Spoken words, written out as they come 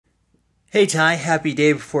Hey Ty, happy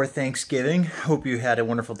day before Thanksgiving. Hope you had a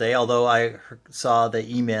wonderful day. Although I saw the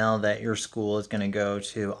email that your school is going to go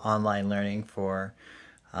to online learning for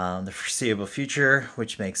the foreseeable future,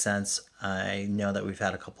 which makes sense. I know that we've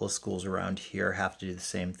had a couple of schools around here have to do the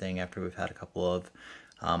same thing after we've had a couple of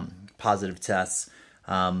positive tests,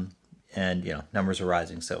 um, and numbers are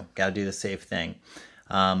rising. So got to do the safe thing.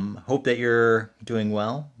 Hope that you're doing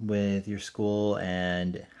well with your school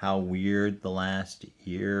and how weird the last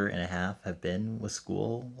year and a half have been with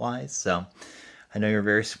school wise. So I know you're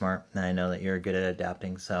very smart and I know that you're good at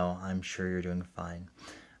adapting. So I'm sure you're doing fine.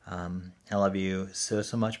 I love you so,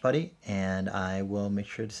 so much, buddy. And I will make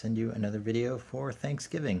sure to send you another video for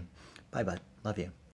Thanksgiving. Bye, bud. Love you.